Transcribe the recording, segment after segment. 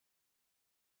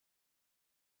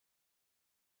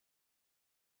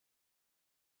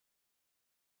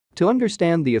To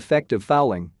understand the effect of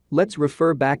fouling, let's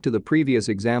refer back to the previous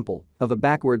example of a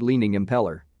backward-leaning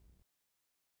impeller.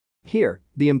 Here,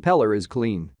 the impeller is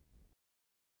clean.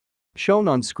 Shown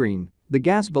on screen, the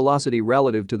gas velocity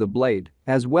relative to the blade,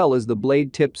 as well as the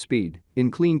blade tip speed,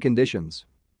 in clean conditions.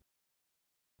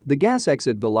 The gas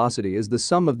exit velocity is the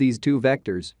sum of these two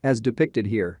vectors, as depicted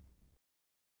here.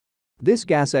 This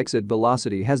gas exit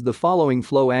velocity has the following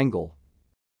flow angle.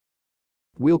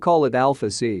 We'll call it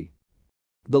alpha c.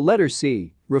 The letter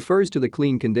C refers to the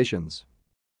clean conditions.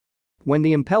 When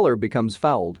the impeller becomes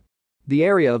fouled, the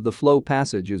area of the flow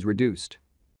passage is reduced.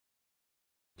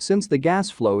 Since the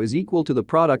gas flow is equal to the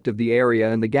product of the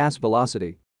area and the gas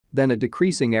velocity, then a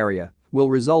decreasing area will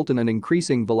result in an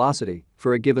increasing velocity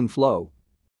for a given flow.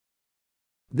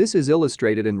 This is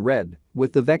illustrated in red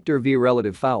with the vector v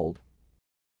relative fouled.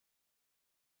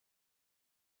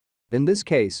 In this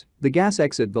case, the gas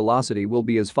exit velocity will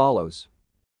be as follows.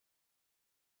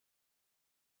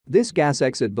 This gas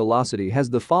exit velocity has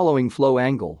the following flow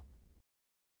angle.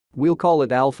 We'll call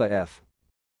it alpha f.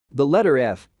 The letter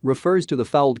F refers to the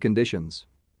fouled conditions.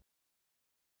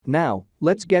 Now,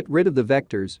 let's get rid of the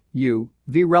vectors u,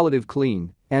 v relative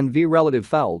clean, and v relative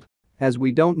fouled, as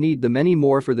we don't need them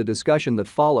anymore for the discussion that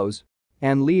follows,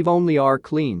 and leave only r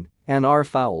clean and r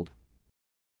fouled.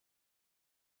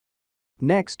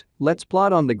 Next, let's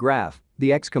plot on the graph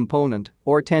the x-component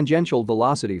or tangential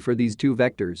velocity for these two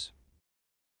vectors.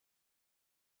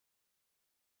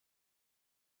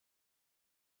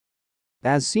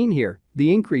 As seen here,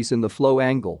 the increase in the flow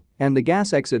angle and the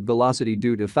gas exit velocity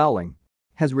due to fouling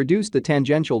has reduced the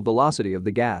tangential velocity of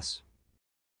the gas.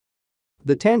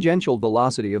 The tangential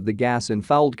velocity of the gas in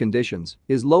fouled conditions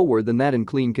is lower than that in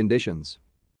clean conditions.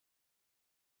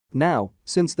 Now,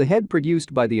 since the head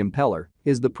produced by the impeller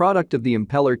is the product of the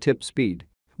impeller tip speed,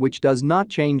 which does not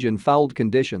change in fouled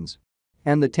conditions,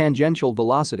 and the tangential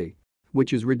velocity,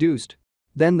 which is reduced,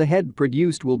 then the head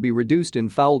produced will be reduced in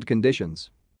fouled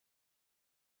conditions.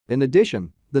 In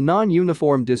addition, the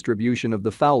non-uniform distribution of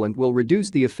the foulant will reduce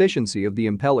the efficiency of the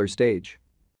impeller stage.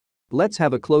 Let's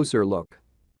have a closer look.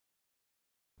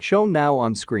 Shown now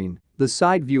on screen, the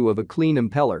side view of a clean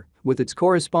impeller with its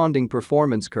corresponding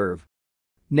performance curve,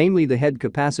 namely the head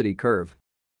capacity curve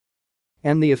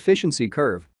and the efficiency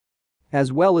curve,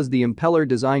 as well as the impeller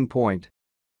design point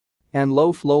and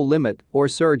low flow limit or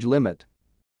surge limit.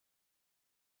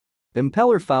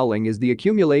 Impeller fouling is the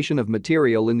accumulation of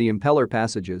material in the impeller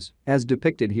passages, as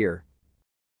depicted here.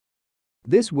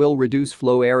 This will reduce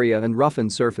flow area and roughen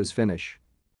surface finish.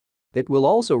 It will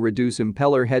also reduce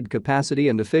impeller head capacity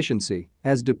and efficiency,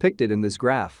 as depicted in this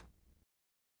graph.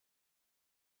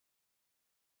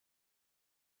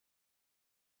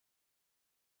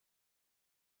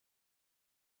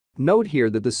 Note here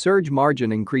that the surge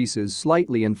margin increases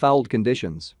slightly in fouled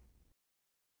conditions.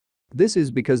 This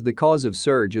is because the cause of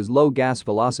surge is low gas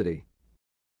velocity.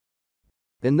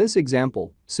 In this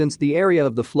example, since the area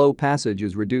of the flow passage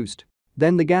is reduced,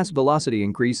 then the gas velocity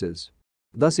increases,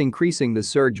 thus increasing the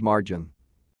surge margin.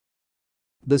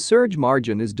 The surge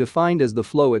margin is defined as the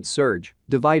flow at surge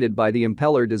divided by the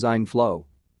impeller design flow.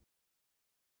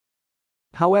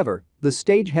 However, the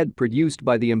stage head produced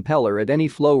by the impeller at any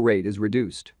flow rate is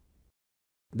reduced.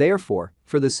 Therefore,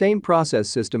 for the same process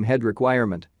system head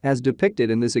requirement, as depicted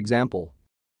in this example,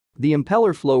 the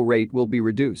impeller flow rate will be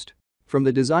reduced from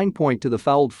the design point to the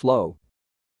fouled flow,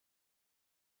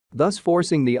 thus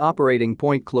forcing the operating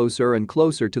point closer and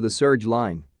closer to the surge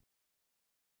line.